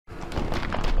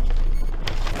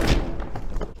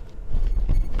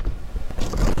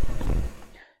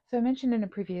So I mentioned in a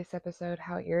previous episode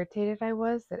how irritated I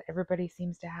was that everybody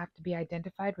seems to have to be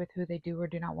identified with who they do or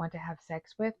do not want to have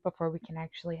sex with before we can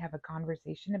actually have a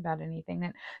conversation about anything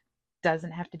that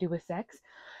doesn't have to do with sex.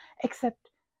 Except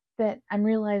that I'm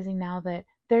realizing now that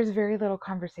there's very little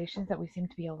conversations that we seem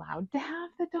to be allowed to have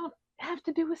that don't have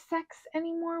to do with sex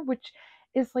anymore, which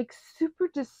is like super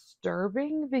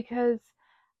disturbing because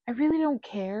I really don't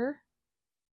care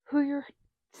who you're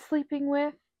sleeping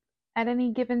with at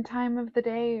any given time of the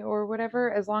day or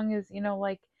whatever, as long as,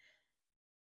 like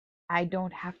I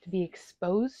don't have to be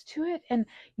exposed to it. And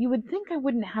you would think I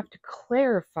wouldn't have to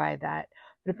clarify that,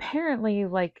 but apparently,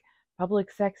 like,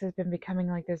 public sex has been becoming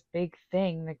like this big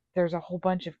thing. Like, there's a whole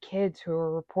bunch of kids who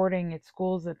are reporting at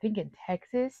schools, I think in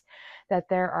Texas, that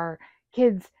there are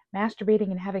kids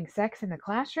masturbating and having sex in the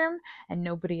classroom, and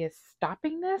nobody is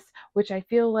stopping this, which I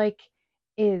feel like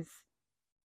is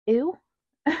ew.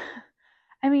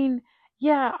 I mean,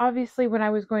 yeah, obviously, when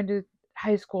I was going to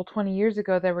high school 20 years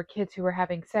ago, there were kids who were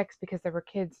having sex because there were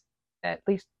kids, at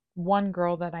least one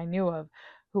girl that I knew of,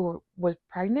 who was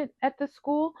pregnant at the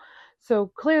school.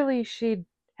 So clearly she'd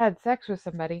had sex with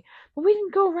somebody, but we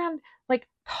didn't go around like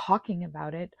talking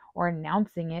about it or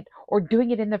announcing it or doing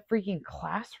it in the freaking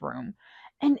classroom.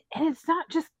 And it's not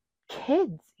just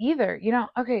kids either,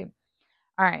 Okay,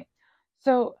 all right.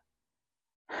 So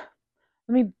let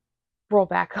me roll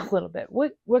back a little bit.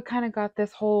 What kind of got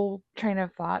this whole train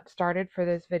of thought started for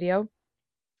this video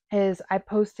is I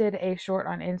posted a short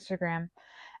on Instagram,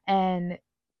 and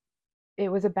it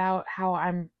was about how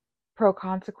I'm pro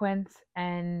consequence,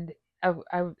 and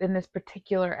in this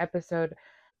particular episode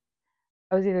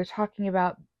I was either talking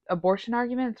about abortion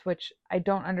arguments, which I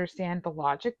don't understand the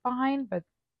logic behind, but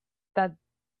that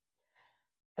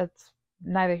that's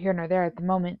neither here nor there at the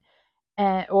moment,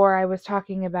 or I was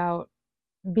talking about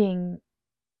being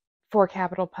for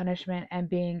capital punishment and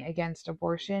being against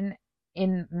abortion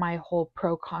in my whole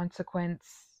pro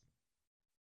consequence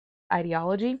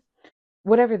ideology.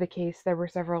 Whatever the case, there were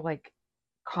several like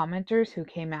commenters who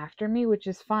came after me, which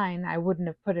is fine. I wouldn't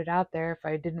have put it out there if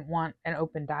I didn't want an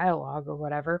open dialogue or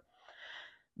whatever.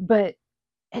 But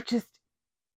it just,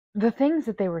 the things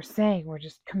that they were saying were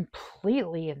just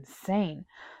completely insane.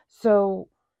 So,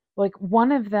 like,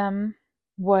 one of them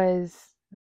was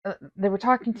they were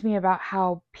talking to me about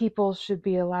how people should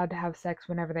be allowed to have sex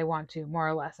whenever they want to, more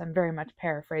or less. I'm very much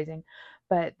paraphrasing,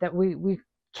 but that we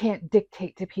can't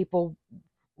dictate to people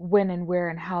when and where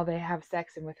and how they have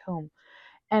sex and with whom.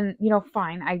 And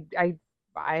fine, I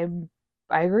I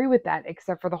agree with that,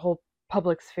 except for the whole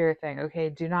public sphere thing.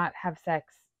 Okay, do not have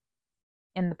sex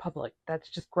in the public. That's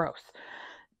just gross.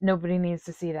 Nobody needs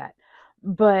to see that.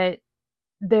 But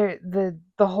the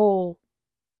whole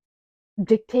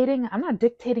dictating, I'm not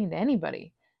dictating to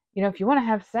anybody. If you want to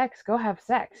have sex, go have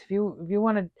sex. If you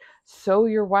want to sow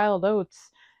your wild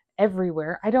oats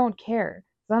everywhere, I don't care.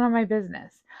 It's none of my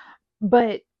business.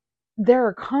 But there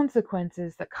are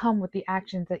consequences that come with the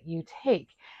actions that you take.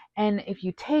 And if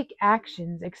you take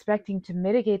actions expecting to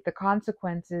mitigate the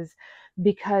consequences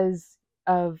because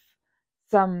of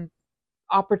some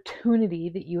opportunity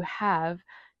that you have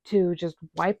to just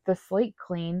wipe the slate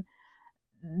clean,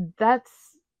 that's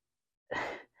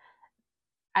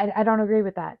I don't agree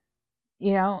with that.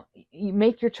 You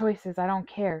make your choices, I don't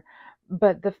care.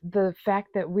 But the fact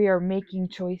that we are making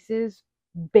choices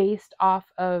based off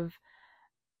of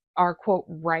our quote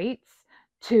rights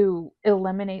to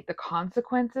eliminate the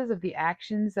consequences of the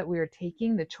actions that we are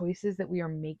taking, the choices that we are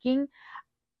making,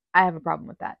 I have a problem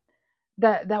with that.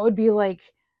 That would be like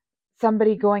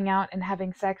somebody going out and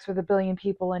having sex with a billion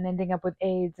people and ending up with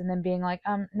AIDS and then being like,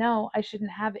 no, I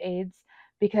shouldn't have AIDS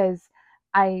because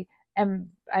I I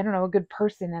don't know, a good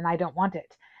person and I don't want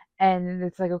it. And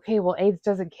it's like, okay, well, AIDS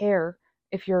doesn't care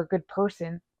if you're a good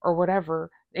person or whatever.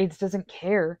 AIDS doesn't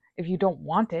care if you don't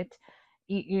want it.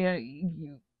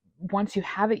 Once you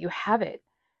have it, you have it.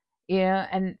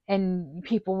 And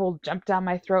people will jump down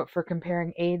my throat for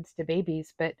comparing AIDS to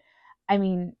babies, but I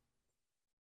mean,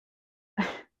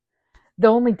 the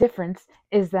only difference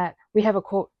is that we have a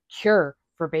quote cure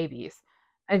for babies.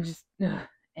 I just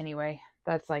anyway,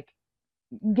 that's like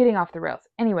getting off the rails.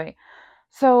 Anyway,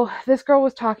 so this girl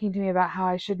was talking to me about how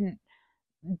I shouldn't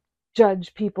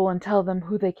judge people and tell them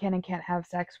who they can and can't have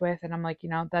sex with, and I'm like,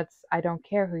 that's, I don't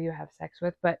care who you have sex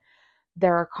with, but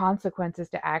there are consequences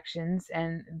to actions,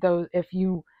 and those,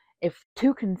 if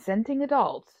two consenting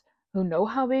adults who know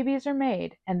how babies are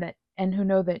made and who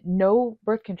know that no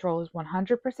birth control is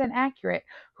 100% accurate,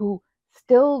 who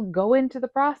still go into the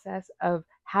process of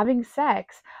having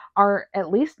sex, are at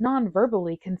least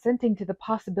non-verbally consenting to the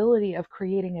possibility of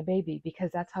creating a baby, because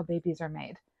that's how babies are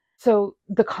made. So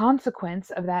the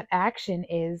consequence of that action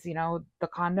is, the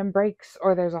condom breaks,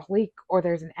 or there's a leak, or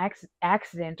there's an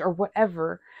accident, or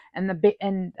whatever, and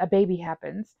and a baby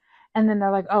happens, and then they're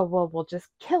like, oh well, we'll just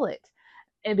kill it,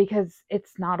 because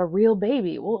it's not a real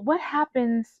baby. Well, what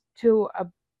happens to a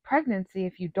pregnancy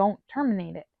if you don't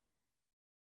terminate it?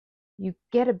 You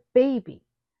get a baby,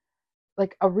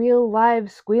 like a real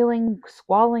live squealing,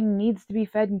 squalling, needs to be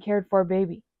fed and cared for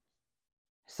baby.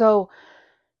 So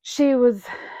she was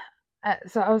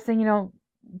so I was saying,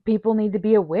 people need to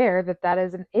be aware that that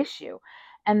is an issue.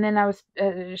 And then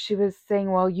she was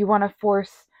saying, well, you want to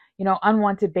force,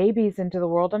 unwanted babies into the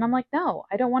world. And I'm like, no,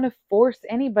 I don't want to force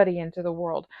anybody into the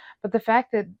world. But the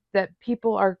fact that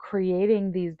people are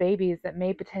creating these babies that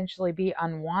may potentially be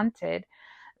unwanted,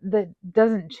 that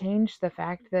doesn't change the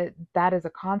fact that that is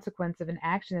a consequence of an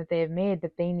action that they have made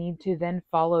that they need to then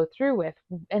follow through with.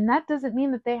 And that doesn't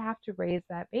mean that they have to raise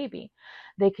that baby.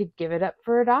 They could give it up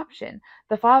for adoption.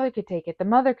 The father could take it, the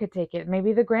mother could take it,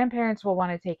 maybe the grandparents will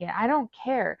want to take it. I don't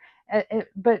care.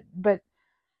 But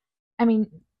I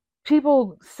mean,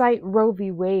 people cite Roe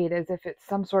v. Wade as if it's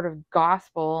some sort of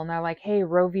gospel, and they're like, hey,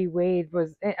 Roe v. Wade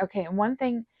was okay. And one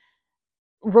thing,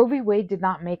 Roe v. Wade did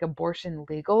not make abortion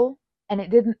legal, and it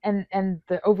didn't, and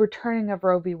the overturning of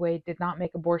Roe v. Wade did not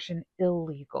make abortion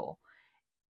illegal.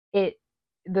 It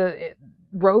the it,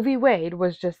 Roe v. Wade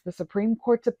was just the Supreme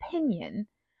Court's opinion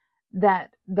that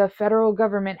the federal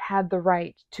government had the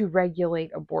right to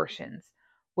regulate abortions,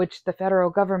 which the federal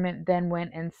government then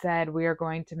went and said, we are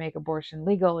going to make abortion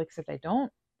legal, except I don't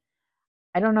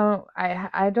know,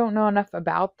 I don't know enough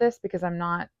about this because I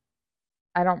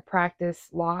don't practice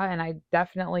law, and I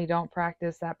definitely don't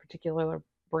practice that particular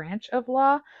branch of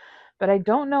law, but I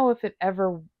don't know if it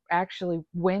ever actually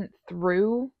went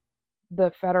through the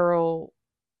federal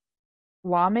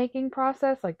lawmaking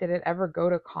process. Like, did it ever go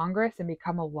to Congress and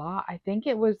become a law? I think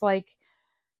it was like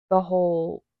the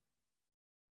whole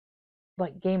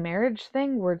like gay marriage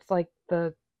thing where it's like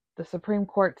the Supreme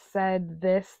Court said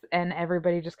this and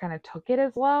everybody just kind of took it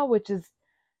as law, which is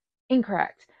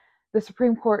incorrect. The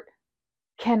Supreme Court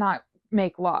cannot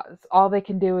make laws. All they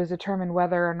can do is determine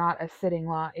whether or not a sitting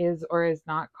law is or is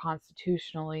not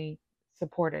constitutionally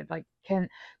supported. Like, can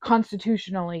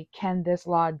this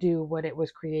law do what it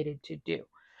was created to do?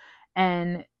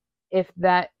 And if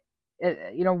that,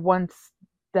 once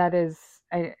that is,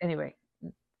 anyway,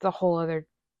 it's a whole other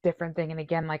different thing. And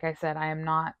again, like I said, I am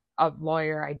not a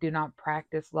lawyer. I do not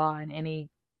practice law in any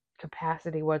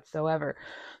capacity whatsoever.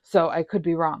 So I could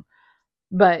be wrong,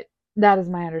 but that is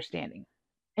my understanding.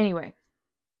 Anyway,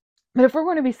 but if we're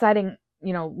going to be citing,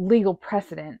 legal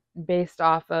precedent based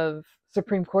off of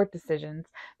Supreme Court decisions,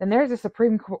 then there's a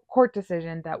Supreme Court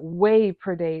decision that way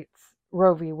predates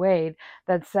Roe v. Wade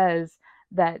that says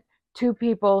that two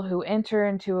people who enter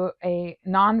into a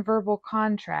nonverbal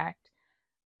contract,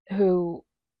 who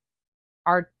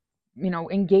are,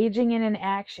 engaging in an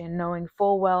action knowing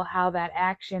full well how that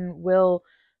action will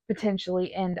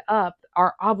potentially end up,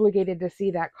 are obligated to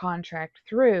see that contract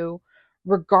through,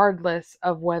 regardless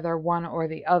of whether one or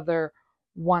the other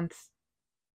wants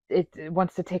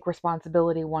wants to take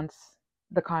responsibility once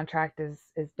the contract is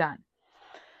done.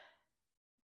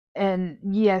 And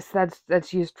yes,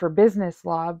 that's used for business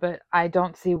law, but I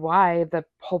don't see why the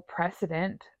whole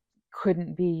precedent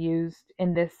couldn't be used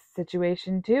in this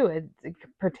situation too. It's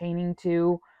pertaining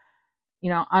to,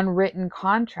 unwritten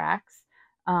contracts.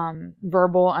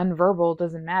 Verbal, unverbal,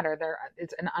 doesn't matter.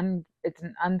 It's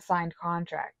an unsigned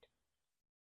contract.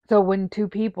 So when two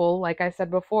people, like I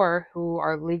said before, who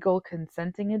are legal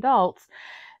consenting adults,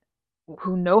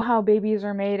 who know how babies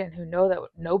are made and who know that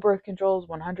no birth control is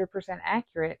 100%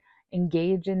 accurate,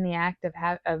 engage in the act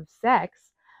of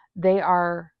sex, they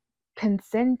are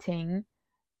consenting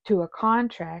to a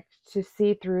contract to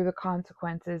see through the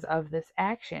consequences of this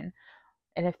action.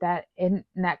 And if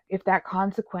that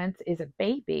consequence is a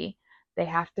baby, they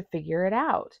have to figure it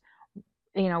out.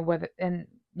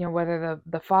 Whether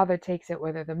the father takes it,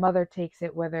 whether the mother takes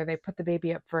it, whether they put the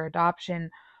baby up for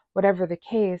adoption, whatever the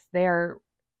case, they are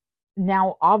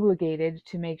now obligated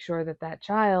to make sure that that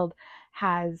child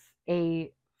has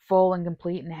a full and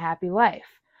complete and happy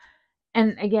life.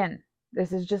 And again,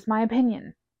 this is just my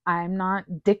opinion. I'm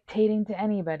not dictating to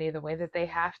anybody the way that they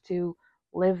have to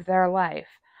live their life.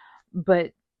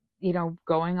 But,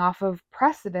 going off of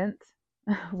precedent,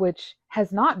 which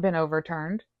has not been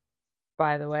overturned,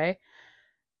 by the way,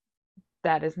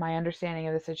 that is my understanding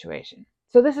of the situation.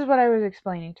 So this is what I was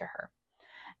explaining to her.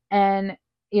 And,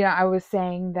 I was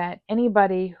saying that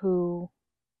anybody who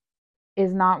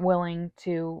is not willing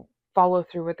to follow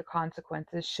through with the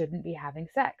consequences shouldn't be having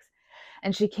sex.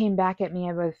 And she came back at me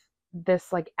with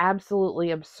this like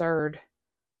absolutely absurd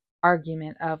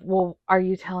argument of, well, are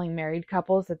you telling married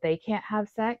couples that they can't have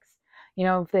sex?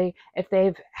 If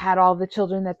they've had all the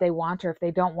children that they want, or if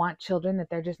they don't want children, that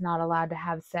they're just not allowed to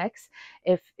have sex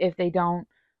if they don't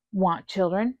want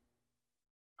children.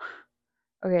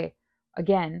 Okay,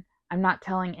 again, I'm not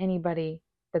telling anybody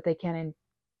that they can and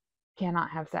cannot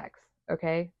have sex.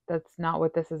 Okay, that's not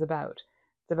what this is about.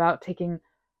 It's about taking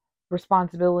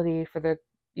responsibility for the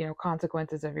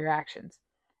consequences of your actions.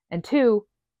 And two,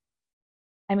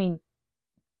 I mean,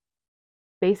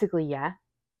 basically, yeah.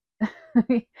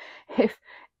 if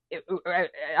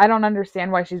I don't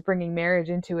understand why she's bringing marriage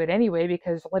into it anyway,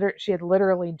 because she had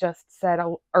literally just said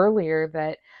earlier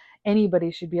that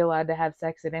anybody should be allowed to have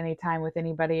sex at any time with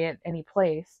anybody at any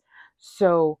place.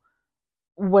 So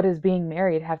what does being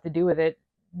married have to do with it?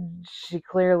 She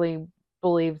clearly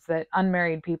believes that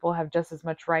unmarried people have just as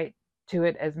much right to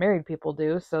it as married people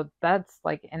do. So that's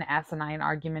like an asinine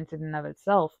argument in and of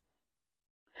itself.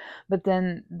 But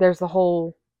then there's the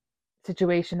whole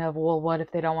situation of, well, what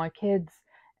if they don't want kids,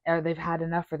 or they've had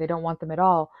enough, or they don't want them at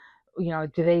all? Do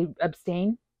they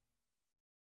abstain?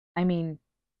 I mean,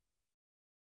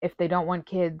 if they don't want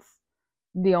kids,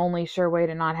 the only sure way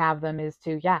to not have them is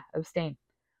to, yeah, abstain.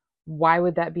 Why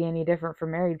would that be any different for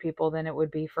married people than it would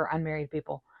be for unmarried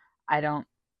people? I don't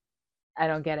i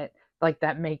don't get it. Like,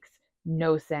 that makes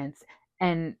no sense.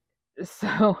 And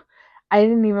so I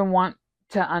didn't even want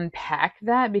to unpack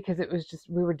that, because it was just,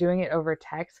 we were doing it over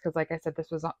text, because like I said,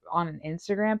 this was on an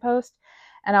Instagram post,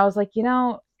 and I was like,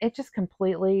 it just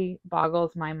completely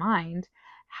boggles my mind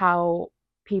how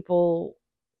people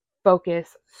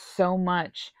focus so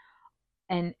much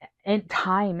and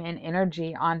time and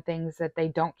energy on things that they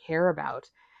don't care about.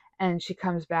 And she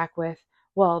comes back with,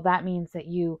 well, that means that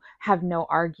you have no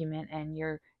argument and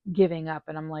you're giving up.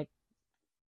 And I'm like,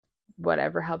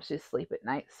 whatever helps you sleep at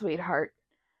night, sweetheart.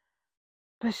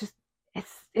 But it's just,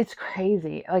 it's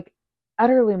crazy, like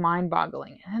utterly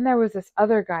mind-boggling. And then there was this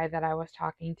other guy that I was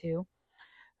talking to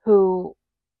who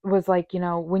was like,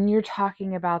 when you're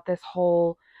talking about this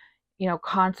whole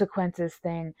consequences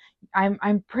thing,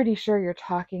 I'm pretty sure you're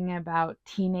talking about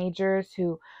teenagers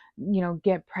who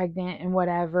get pregnant and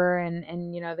whatever, and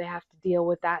they have to deal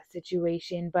with that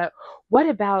situation. But what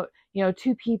about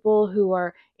two people who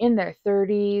are in their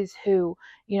 30s, who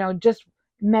just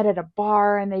met at a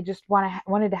bar, and they just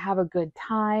wanted to have a good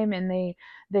time, and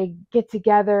they get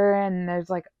together, and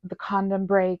there's like the condom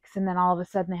breaks, and then all of a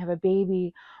sudden they have a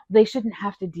baby. They shouldn't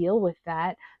have to deal with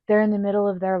that. They're in the middle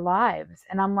of their lives.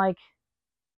 And I'm like,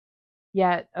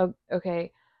 yeah,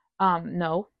 okay.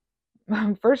 No.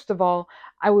 First of all,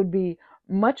 I would be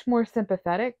much more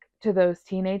sympathetic to those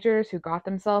teenagers who got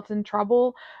themselves in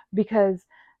trouble, because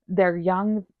they're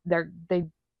young, their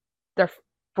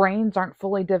brains aren't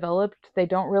fully developed. They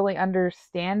don't really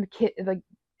understand like,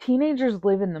 teenagers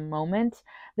live in the moment.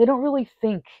 They don't really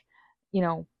think, you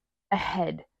know,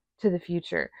 ahead to the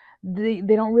future. They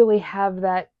don't really have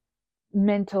that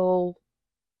mental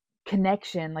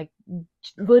connection. Like,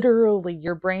 literally,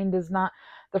 your brain does not,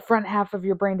 the front half of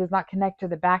your brain does not connect to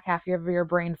the back half of your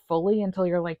brain fully until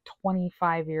you're like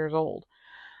 25 years old.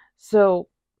 So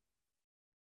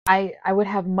I would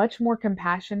have much more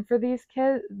compassion for these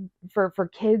kids, for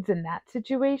kids in that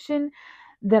situation,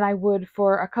 than I would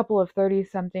for a couple of 30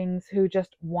 somethings who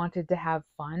just wanted to have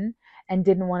fun and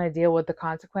didn't want to deal with the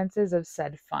consequences of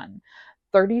said fun.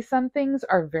 30 somethings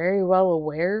are very well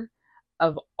aware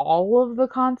of all of the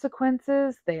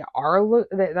consequences. They are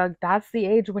that's the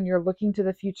age when you're looking to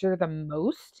the future the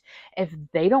most. If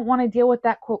they don't want to deal with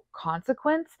that quote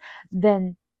consequence,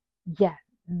 then yeah,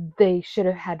 they should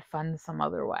have had fun some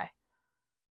other way.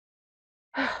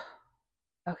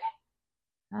 Okay,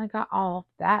 I got all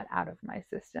that out of my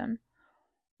system.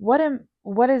 What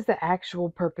is the actual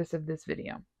purpose of this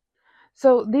video?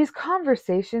 So these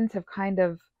conversations have kind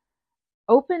of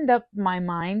opened up my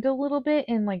mind a little bit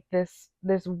in like this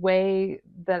way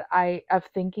that I of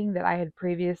thinking that I had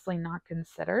previously not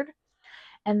considered.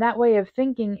 And that way of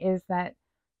thinking is that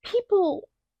people,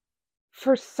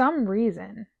 for some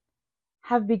reason,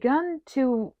 have begun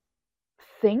to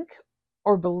think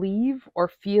or believe or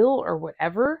feel or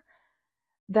whatever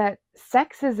that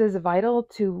sex is as vital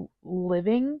to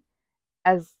living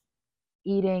as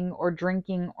eating or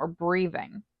drinking or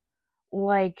breathing.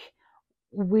 Like,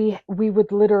 we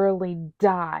would literally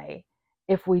die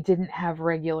if we didn't have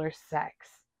regular sex,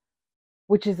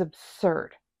 which is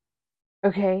absurd.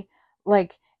 Okay?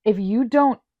 Like, if you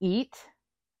don't eat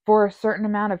for a certain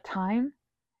amount of time,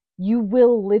 you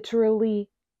will literally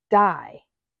die.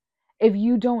 If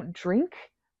you don't drink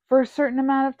for a certain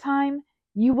amount of time,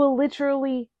 you will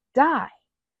literally die.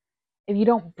 if you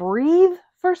don't breathe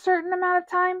for a certain amount of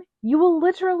time, you will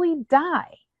literally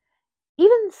die.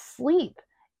 Even sleep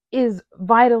is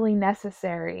vitally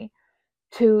necessary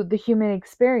to the human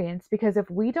experience, because if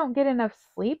we don't get enough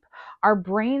sleep, our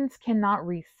brains cannot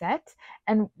reset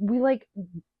and we like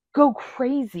go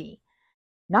crazy.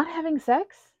 Not having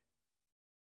sex,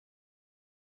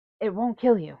 it won't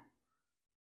kill you.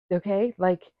 Okay?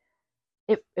 Like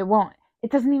it won't. It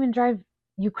doesn't even drive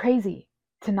you crazy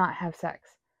to not have sex.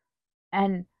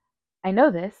 And I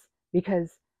know this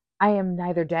because I am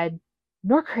neither dead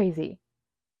nor crazy.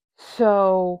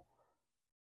 So,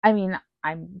 I mean,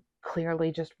 I'm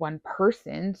clearly just one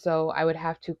person, so I would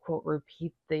have to, quote,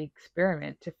 repeat the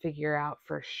experiment to figure out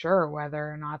for sure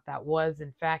whether or not that was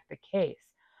in fact the case.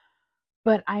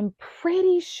 But I'm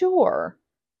pretty sure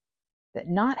that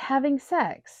not having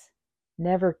sex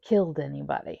never killed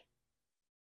anybody.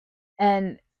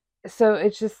 And so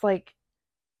it's just like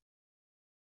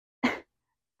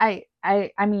I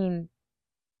mean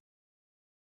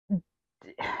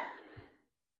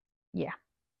yeah.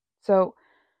 So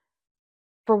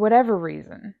for whatever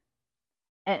reason,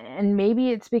 and maybe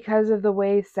it's because of the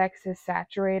way sex has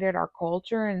saturated our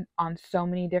culture and on so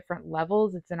many different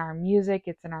levels. It's in our music,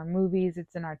 it's in our movies,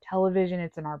 it's in our television,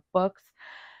 it's in our books.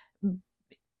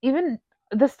 Even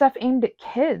the stuff aimed at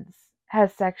kids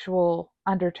has sexual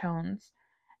undertones.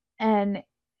 And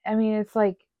I mean, it's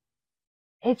like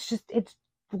it's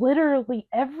literally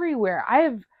everywhere.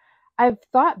 I've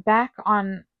thought back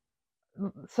on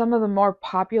some of the more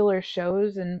popular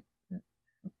shows, and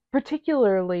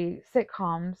particularly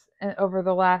sitcoms, over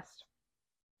the last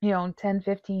 10,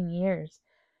 15 years,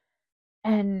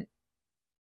 and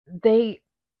they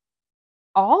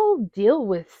all deal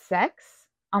with sex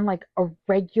on like a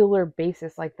regular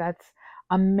basis. Like that's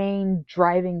a main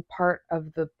driving part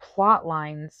of the plot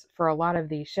lines for a lot of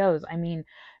these shows. I mean,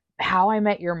 How I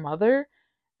Met Your Mother,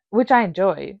 which I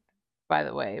enjoy, by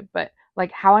the way, but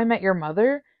like How I Met Your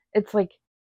Mother, it's like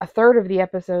a third of the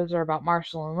episodes are about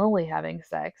Marshall and Lily having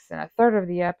sex, and a third of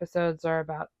the episodes are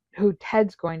about who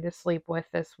Ted's going to sleep with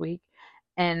this week,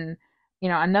 and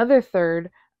another third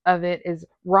of it is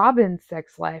Robin's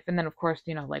sex life, and then of course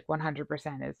like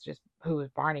 100% is just who is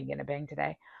Barney gonna bang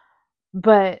today.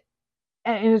 But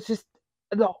and it was just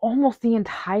almost the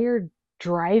entire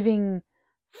driving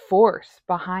force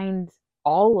behind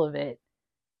all of it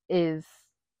is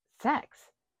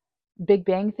sex. Big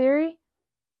Bang Theory,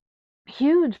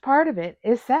 huge part of it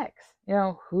is sex.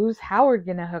 Who's Howard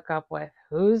gonna hook up with?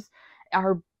 Who's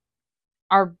our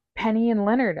Penny and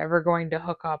Leonard ever going to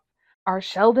hook up? Are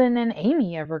Sheldon and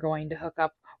Amy ever going to hook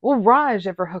up? Will Raj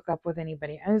ever hook up with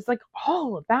anybody? And it's like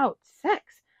all about sex.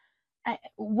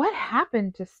 What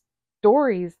happened to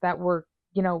stories that were,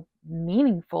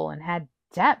 meaningful and had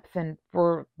depth and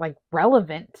were like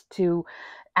relevant to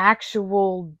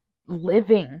actual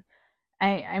living?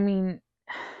 I mean,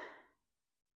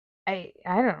 I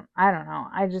don't know.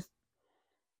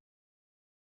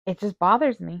 It just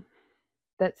bothers me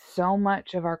that so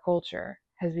much of our culture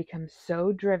has become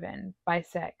so driven by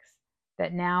sex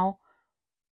that now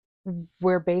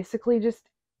we're basically just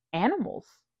animals,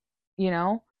 you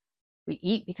know? We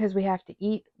eat because we have to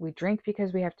eat, we drink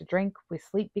because we have to drink, we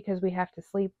sleep because we have to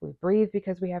sleep, we breathe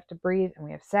because we have to breathe, and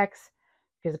we have sex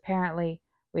because apparently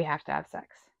we have to have sex.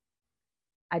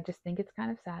 I just think it's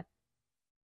kind of sad.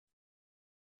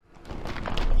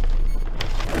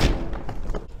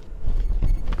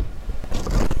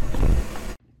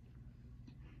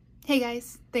 Hey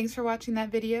guys, thanks for watching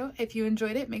that video. If you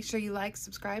enjoyed it, make sure you like,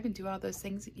 subscribe, and do all those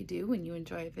things that you do when you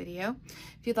enjoy a video.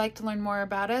 If you'd like to learn more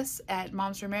about us at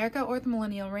Moms for America or the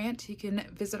Millennial Rant, you can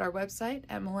visit our website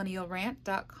at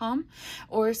millennialrant.com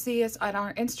or see us on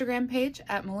our Instagram page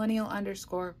at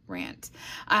millennial_rant.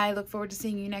 I look forward to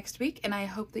seeing you next week, and I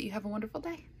hope that you have a wonderful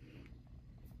day.